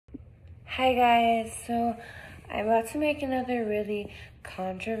Hi guys, so I'm about to make another really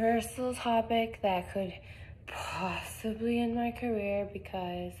controversial topic that could possibly end my career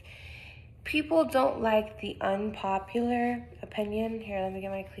because people don't like the unpopular opinion. Here, let me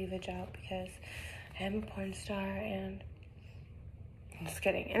get my cleavage out because I am a porn star and I'm just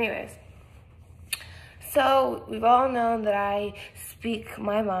kidding. Anyways, so we've all known that I speak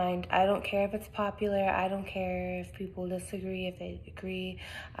my mind. I don't care if it's popular. I don't care if people disagree, if they agree.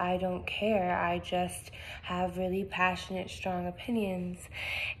 I don't care. I just have really passionate, strong opinions,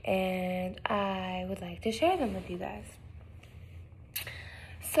 and I would like to share them with you guys.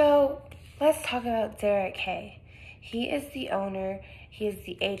 So let's talk about Derek Hay. He is the owner, he is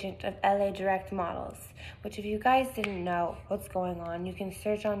the agent of LA Direct Models, which if you guys didn't know what's going on, you can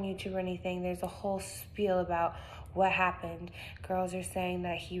search on YouTube or anything. There's a whole spiel about what happened. Girls are saying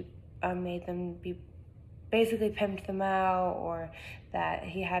that he made them basically pimped them out, or that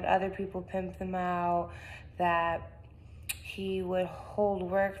he had other people pimp them out, that he would hold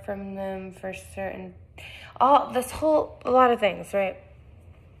work from them for certain, a lot of things, right?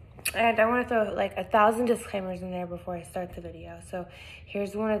 And I want to throw like 1,000 disclaimers in there before I start the video. So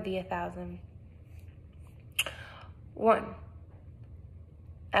here's one of the 1,000. 1,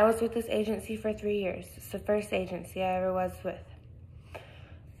 I was with this agency for 3 years. It's the first agency I ever was with.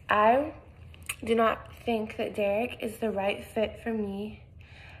 I do not think that Derek is the right fit for me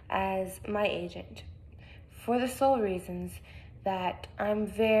as my agent, for the sole reasons that I'm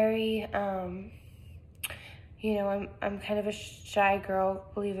very, I'm kind of a shy girl,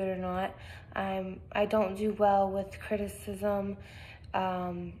 believe it or not. I don't do well with criticism,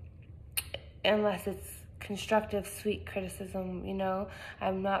 unless it's constructive, sweet criticism,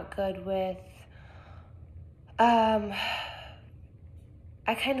 I'm not good with, I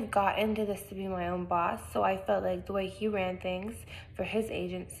kind of got into this to be my own boss, so I felt like the way he ran things for his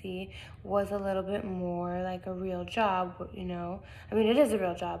agency was a little bit more like a real job, I mean, it is a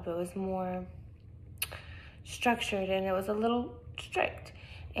real job, but it was more structured and it was a little strict.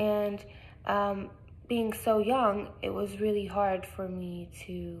 And being so young, it was really hard for me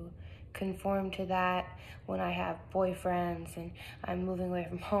to conform to that when I have boyfriends and I'm moving away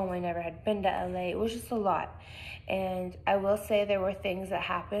from home. I never had been to LA. It was just a lot. And I will say there were things that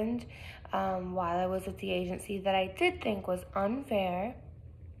happened while I was at the agency that I did think was unfair.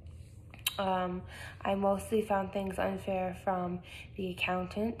 I mostly found things unfair from the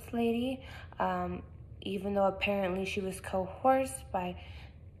accountant lady, even though apparently she was coerced by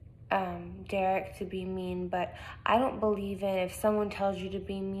Derek to be mean. But I don't believe in, if someone tells you to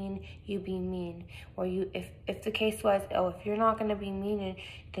be mean, you be mean. Or if the case was, if you're not going to be mean,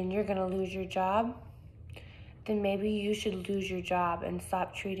 then you're going to lose your job, then maybe you should lose your job and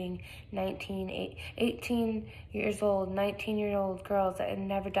stop treating 18 years old, 19-year-old girls that had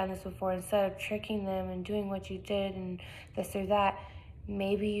never done this before. Instead of tricking them and doing what you did and this or that,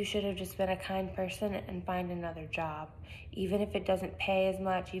 maybe you should have just been a kind person and find another job. Even if it doesn't pay as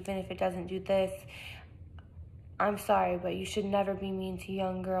much, even if it doesn't do this, I'm sorry, but you should never be mean to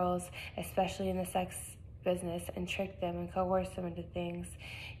young girls, especially in the sex business, and trick them and coerce them into things,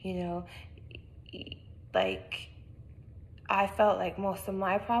 Like, I felt like most of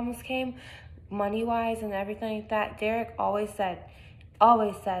my problems came money-wise and everything like that. Derek always said,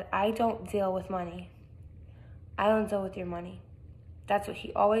 I don't deal with money. I don't deal with your money. That's what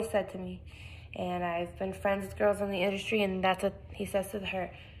he always said to me. And I've been friends with girls in the industry, and that's what he says to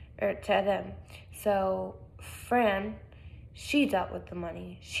them. So Fran, she dealt with the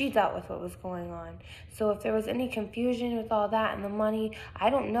money. She dealt with what was going on. So if there was any confusion with all that and the money, I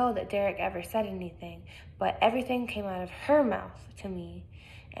don't know that Derek ever said anything, but everything came out of her mouth to me.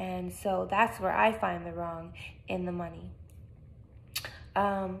 And so that's where I find the wrong in the money.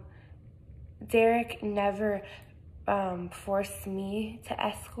 Derek never forced me to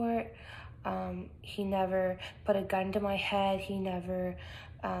escort. He never put a gun to my head. He never,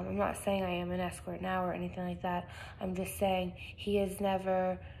 I'm not saying I am an escort now or anything like that. I'm just saying he has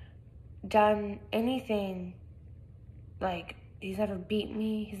never done anything, like, he's never beat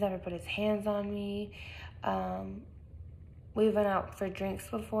me. He's never put his hands on me. We went out for drinks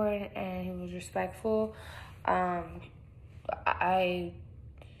before and he was respectful. I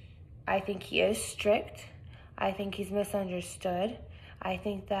think he is strict. I think he's misunderstood. I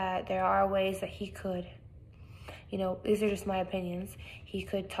think that there are ways that he could, these are just my opinions, he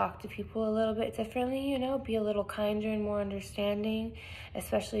could talk to people a little bit differently, be a little kinder and more understanding,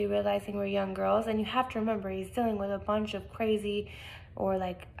 especially realizing we're young girls. And you have to remember, he's dealing with a bunch of crazy or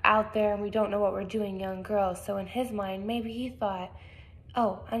like out there and we don't know what we're doing young girls. So in his mind, maybe he thought,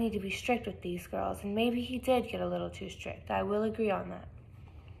 I need to be strict with these girls. And maybe he did get a little too strict. I will agree on that.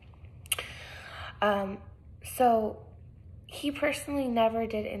 So he personally never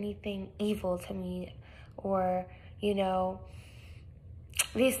did anything evil to me, or,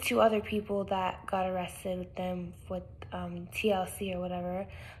 these two other people that got arrested with them with TLC or whatever,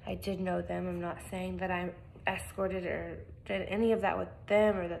 I did know them. I'm not saying that I escorted or did any of that with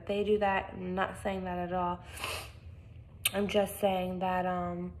them or that they do that. I'm not saying that at all. I'm just saying that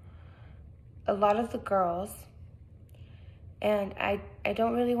a lot of the girls, and I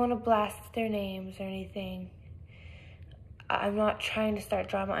don't really want to blast their names or anything. I'm not trying to start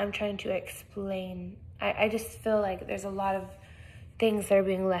drama. I'm trying to explain. I just feel like there's a lot of things that are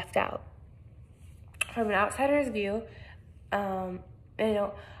being left out. From an outsider's view, and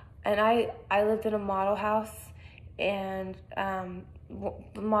I lived in a model house, and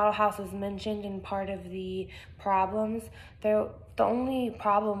the model house was mentioned in part of the problems. The only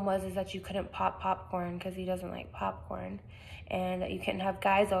problem is that you couldn't pop popcorn because he doesn't like popcorn, and that you couldn't have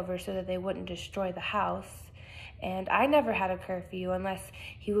guys over so that they wouldn't destroy the house. And I never had a curfew unless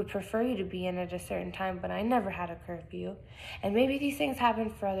he would prefer you to be in at a certain time, but I never had a curfew. And maybe these things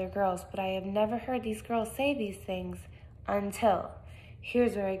happen for other girls, but I have never heard these girls say these things until,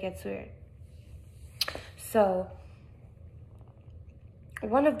 here's where it gets weird. So,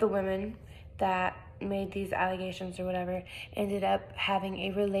 one of the women that made these allegations or whatever ended up having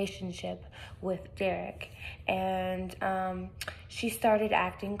a relationship with Derek, and she started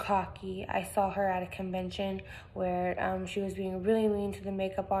acting cocky. I saw her at a convention where she was being really mean to the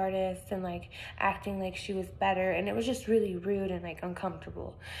makeup artist and like acting like she was better, and it was just really rude and like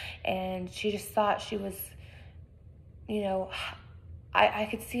uncomfortable. And she just thought she was, I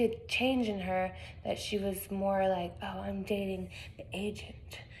could see a change in her, that she was more like, oh, I'm dating the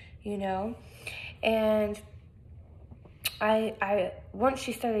agent, And I once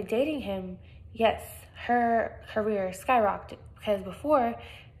she started dating him, yes, her career skyrocketed, because before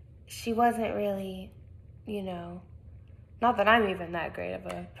she wasn't really, not that I'm even that great of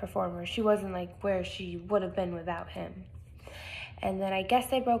a performer. She wasn't like where she would have been without him. And then I guess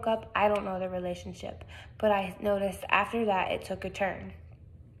they broke up. I don't know the relationship, but I noticed after that it took a turn.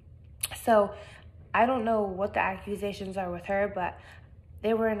 So I don't know what the accusations are with her, but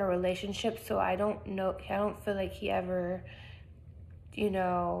they were in a relationship, so I don't know. I don't feel like he ever,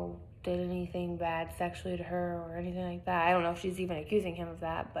 did anything bad sexually to her or anything like that. I don't know if she's even accusing him of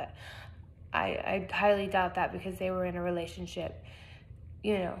that, but I highly doubt that, because they were in a relationship,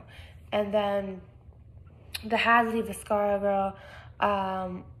 And then the Hadley Viscara girl,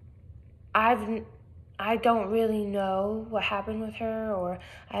 I don't really know what happened with her, or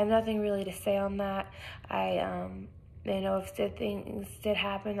I have nothing really to say on that. If things did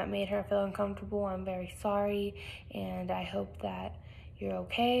happen that made her feel uncomfortable, I'm very sorry, and I hope that you're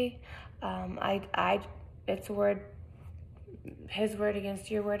okay. It's his word against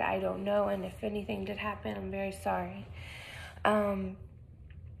your word, I don't know, and if anything did happen, I'm very sorry. And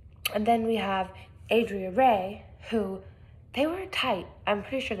then we have Adria Ray, who, they were tight. I'm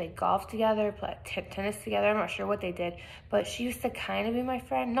pretty sure they golfed together, played tennis together. I'm not sure what they did, but she used to kind of be my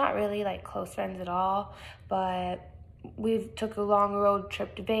friend. Not really like close friends at all, but we took a long road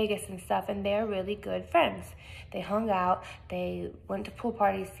trip to Vegas and stuff, and they're really good friends. They hung out. They went to pool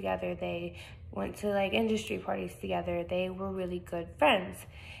parties together. They went to like industry parties together. They were really good friends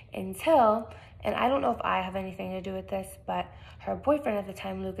until, and I don't know if I have anything to do with this, but her boyfriend at the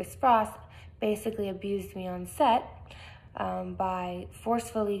time, Lucas Frost, basically abused me on set by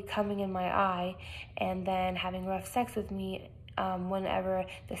forcefully coming in my eye and then having rough sex with me whenever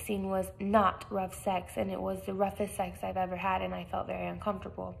the scene was not rough sex, and it was the roughest sex I've ever had, and I felt very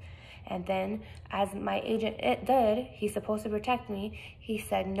uncomfortable. And then, as my agent did, he's supposed to protect me, he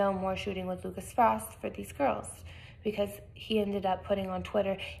said no more shooting with Lucas Frost for these girls, because he ended up putting on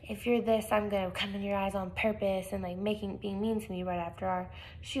Twitter, if you're this, I'm going to come in your eyes on purpose, and like being mean to me right after our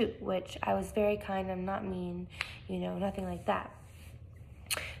shoot, which I was very kind. I'm not mean, nothing like that.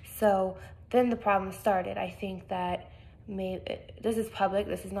 So then the problem started. I think that this is public.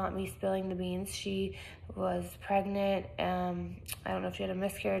 This is not me spilling the beans. She was pregnant. I don't know if she had a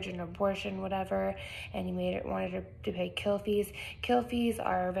miscarriage or an abortion, whatever, and he wanted her to pay kill fees. Kill fees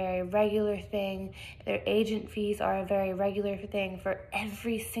are a very regular thing. Their agent fees are a very regular thing for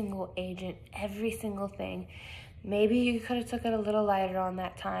every single agent, every single thing. Maybe you could have took it a little lighter on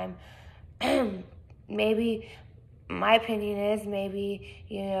that time. Maybe, my opinion is,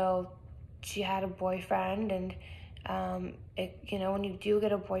 she had a boyfriend, and when you do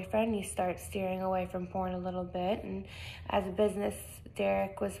get a boyfriend, you start steering away from porn a little bit, and as a business,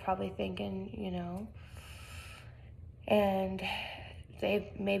 Derek was probably thinking, and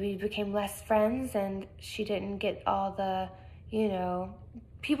they maybe became less friends, and she didn't get all the,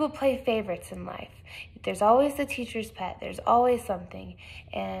 people play favorites in life. There's always the teacher's pet. There's always something.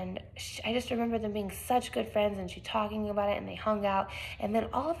 And I just remember them being such good friends and she talking about it and they hung out. And then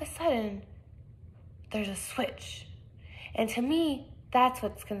all of a sudden, there's a switch. And to me, that's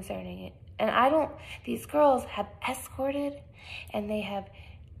what's concerning. And these girls have escorted and they have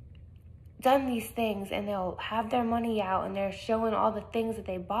done these things and they'll have their money out and they're showing all the things that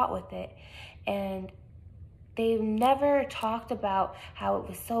they bought with it. And they've never talked about how it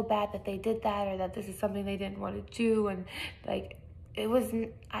was so bad that they did that or that this is something they didn't want to do. And like,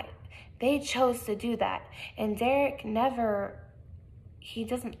 they chose to do that. And Derek he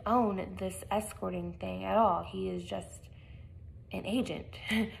doesn't own this escorting thing at all. He is just an agent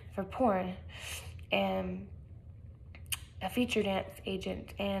for porn and a feature dance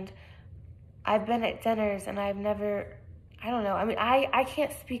agent. And I've been at dinners and I've never, I don't know. I mean, I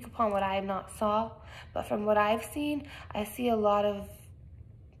can't speak upon what I have not saw, but from what I've seen, I see a lot of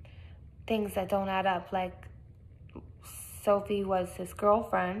things that don't add up. Like, Sophie was his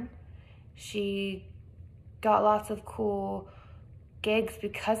girlfriend. She got lots of cool gigs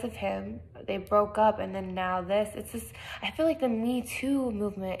because of him. They broke up and then now this. It's just, I feel like the Me Too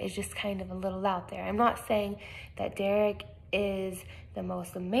movement is just kind of a little out there. I'm not saying that Derek is the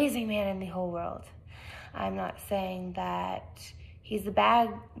most amazing man in the whole world. I'm not saying that he's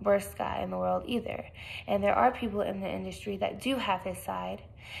the worst guy in the world either. And there are people in the industry that do have his side.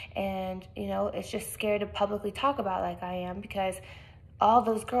 And, you know, it's just scared to publicly talk about like I am, because all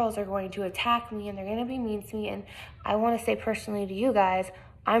those girls are going to attack me and they're going to be mean to me. And I want to say personally to you guys,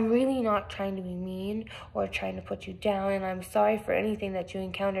 I'm really not trying to be mean or trying to put you down. And I'm sorry for anything that you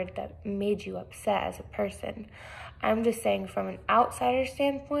encountered that made you upset as a person. I'm just saying from an outsider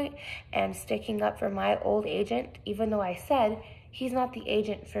standpoint and sticking up for my old agent, even though I said he's not the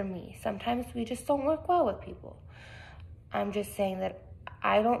agent for me. Sometimes we just don't work well with people. I'm just saying that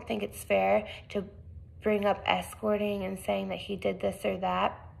I don't think it's fair to bring up escorting and saying that he did this or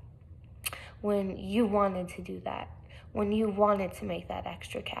that when you wanted to do that, when you wanted to make that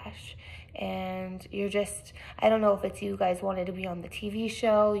extra cash. And you're just, I don't know if it's you guys wanted to be on the TV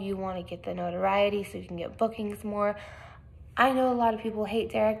show, you want to get the notoriety so you can get bookings more. I know a lot of people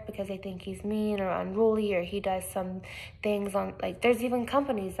hate Derek because they think he's mean or unruly or he does some things on, like, there's even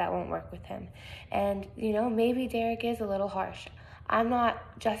companies that won't work with him. And, you know, maybe Derek is a little harsh. I'm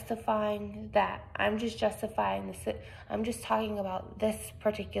not justifying that. I'm just justifying I'm just talking about this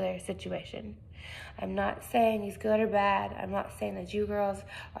particular situation. I'm not saying he's good or bad. I'm not saying that you girls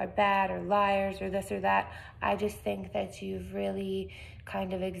are bad or liars or this or that. I just think that you've really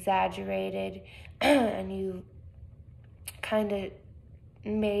kind of exaggerated and you kind of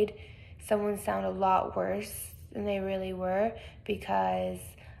made someone sound a lot worse than they really were, because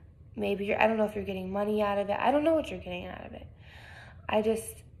maybe I don't know if you're getting money out of it. I don't know what you're getting out of it.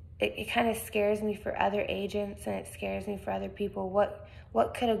 It kind of scares me for other agents and it scares me for other people.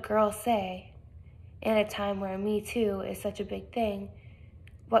 What could a girl say in a time where Me Too is such a big thing?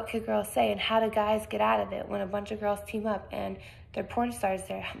 What could girls say, and how do guys get out of it when a bunch of girls team up and they're porn stars,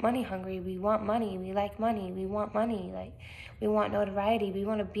 they're money hungry, we want money, we like money, we want money, like we want notoriety, we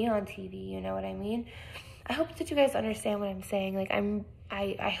want to be on TV, you know what I mean? I hope that you guys understand what I'm saying. Like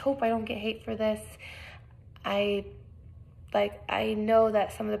I hope I don't get hate for this. I know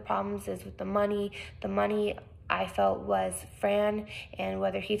that some of the problems is with the money. The money I felt was Fran, and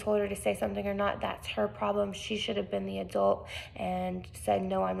whether he told her to say something or not, that's her problem. She should have been the adult and said,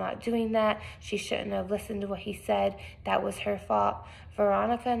 no, I'm not doing that. She shouldn't have listened to what he said. That was her fault.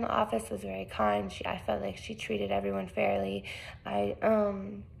 Veronica in the office was very kind. I felt like she treated everyone fairly.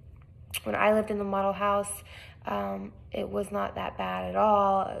 When I lived in the model house, it was not that bad at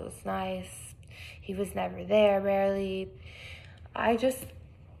all. It was nice. He was never there, barely. I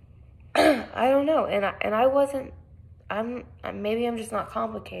don't know, and I wasn't, maybe I'm just not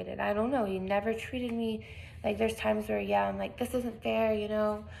complicated, I don't know, he never treated me, like, there's times where, yeah, I'm like, this isn't fair, you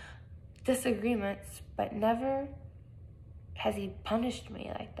know, disagreements, but never has he punished me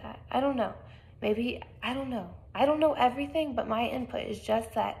like that. I don't know, maybe, I don't know everything, but my input is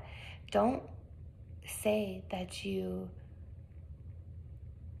just that, don't say that you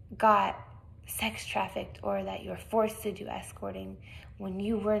got sex trafficked or that you're forced to do escorting when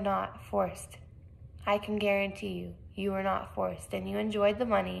you were not forced. I can guarantee you were not forced, and you enjoyed the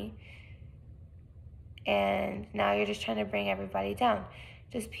money, and now you're just trying to bring everybody down.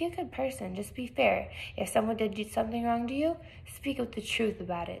 Just be a good person. Just be fair. If someone did something wrong to you, speak with the truth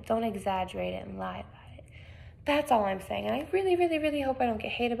about it. Don't exaggerate it and lie about it. That's all I'm saying, and I really, really, really hope I don't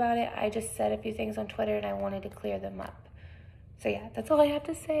get hate about it. I just said a few things on Twitter, and I wanted to clear them up. So yeah, that's all I have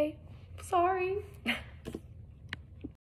to say. Sorry.